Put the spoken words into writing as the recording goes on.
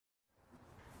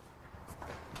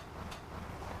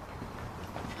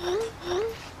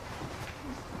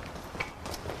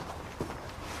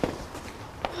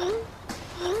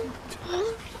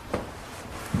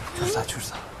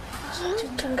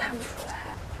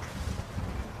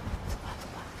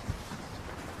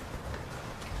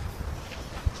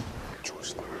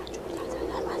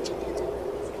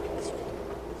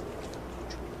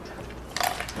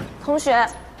同学，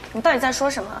你到底在说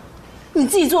什么？你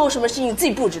自己做过什么事情，你自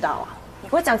己不知道啊？你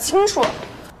给我讲清楚！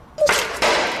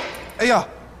哎呀，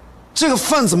这个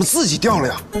饭怎么自己掉了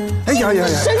呀？哎呀呀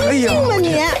呀！神经病吧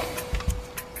你！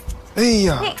哎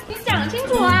呀！你讲清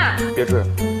楚啊！别追，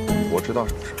我知道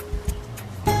什么事。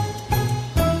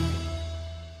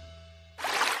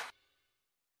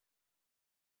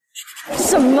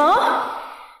什么？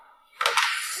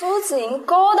苏子莹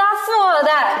勾搭富二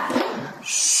代？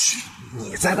嘘，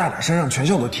你再大点声，让全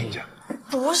校都听见。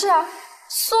不是啊，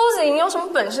苏子莹有什么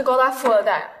本事勾搭富二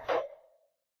代？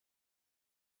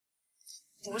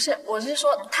不是，我是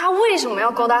说他为什么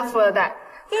要勾搭富二代？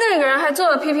那个人还做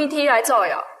了 PPT 来造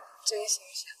谣，真新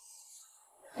鲜。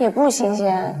也不新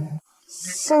鲜，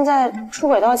现在出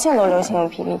轨道歉都流行用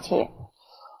PPT，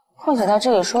 况且他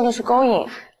这里说的是勾引，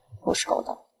不是勾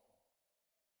搭。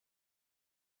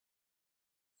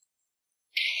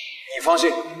你放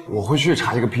心，我会去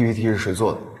查这个 PPT 是谁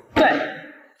做的。对，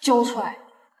揪出来，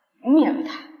灭了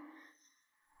他。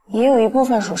也有一部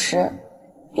分属实，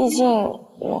毕竟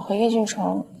我和叶俊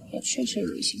成也确实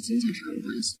有一些金钱上的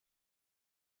关系。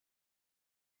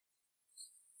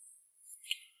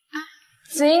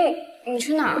子英，你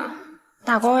去哪儿？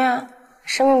打工呀，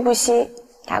生命不息，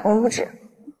打工不止。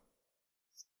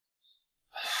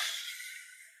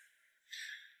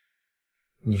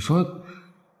你说，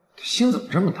心怎么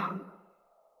这么大？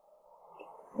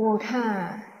我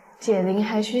看解铃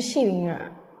还需系铃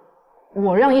人，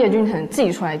我让叶君成自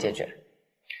己出来解决。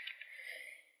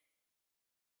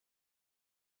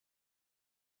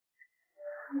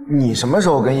你什么时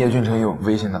候跟叶俊成有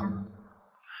微信的？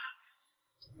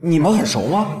你们很熟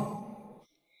吗？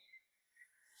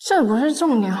这不是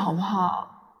重点，好不好？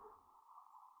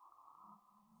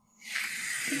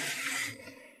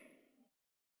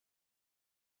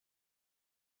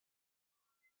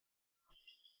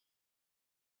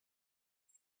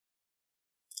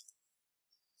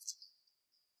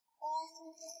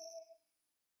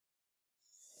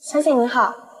小姐您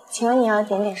好，请问你要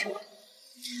点点什么？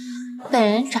本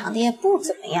人长得也不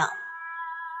怎么样。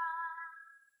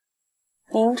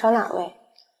您找哪位？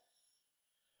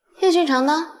叶俊成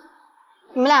呢？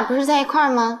你们俩不是在一块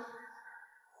儿吗？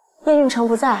叶俊成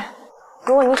不在，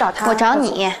如果你找他，我找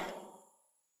你。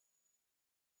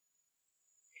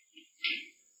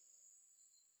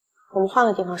我们换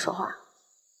个地方说话。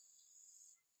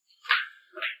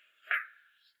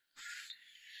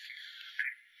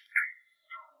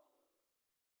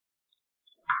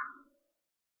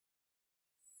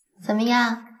怎么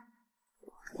样？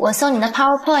我送你的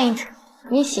PowerPoint，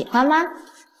 你喜欢吗？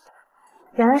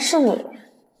原来是你。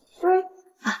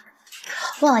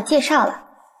忘了介绍了，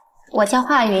我叫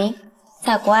华云，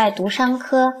在国外读商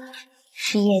科，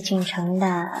是叶俊成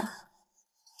的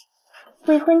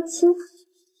未婚妻。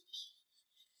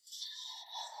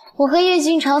我和叶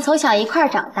俊成从小一块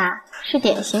长大，是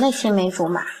典型的青梅竹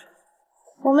马，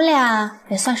我们俩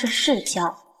也算是世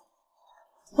交。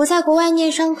我在国外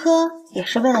念商科，也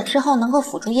是为了之后能够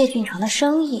辅助叶俊成的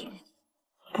生意，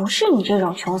不是你这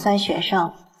种穷酸学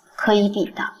生可以比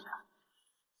的。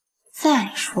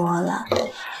再说了，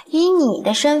以你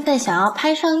的身份想要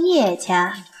攀上叶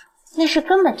家，那是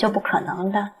根本就不可能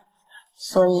的，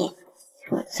所以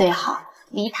你最好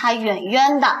离他远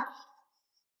远的。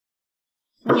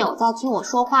你有在听我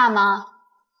说话吗？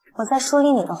我在梳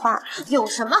理你的话。有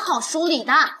什么好梳理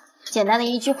的？简单的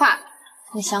一句话，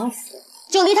你想死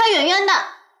就离他远远的。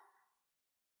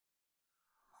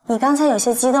你刚才有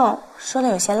些激动，说的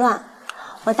有些乱，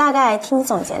我大概听你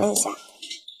总结了一下。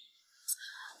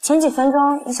前几分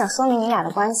钟你想说明你俩的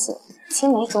关系，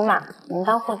青梅竹马，门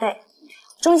当户对，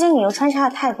中间你又穿插了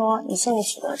太多你现在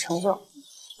取得的成就，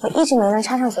我一直没能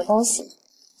插上嘴东西，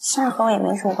虽然和我也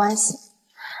没什么关系，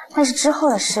但是之后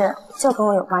的事就跟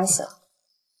我有关系了。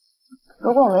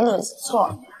如果我没理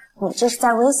错，你这是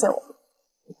在威胁我。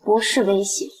不是威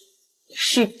胁，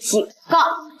是警告。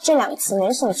这两个词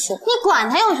没什么区别。你管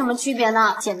它有什么区别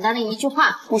呢？简单的一句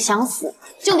话，不想死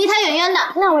就离他远远的。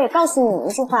那我也告诉你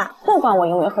一句话，不管我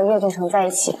有没有和叶俊成在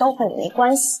一起，都和你没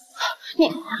关系。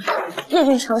叶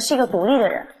俊成是一个独立的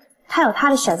人，他有他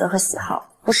的选择和喜好，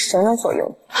不是谁能左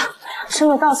右。顺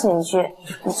便告诉你一句，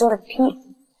你做的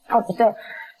不对，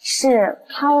是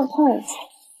PowerPoint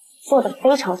做的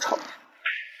非常丑。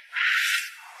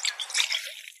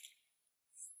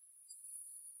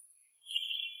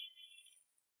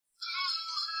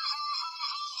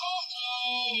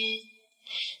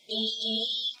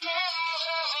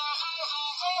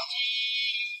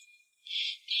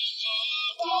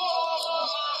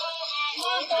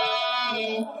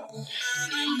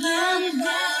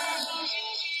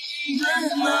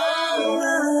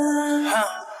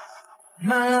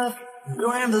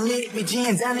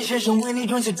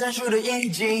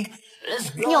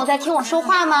你有在听我说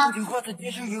话吗？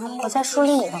我在梳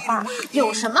理你的话。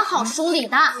有什么好梳理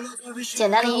的？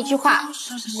简单的一句话，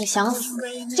你想死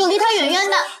就离他远远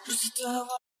的。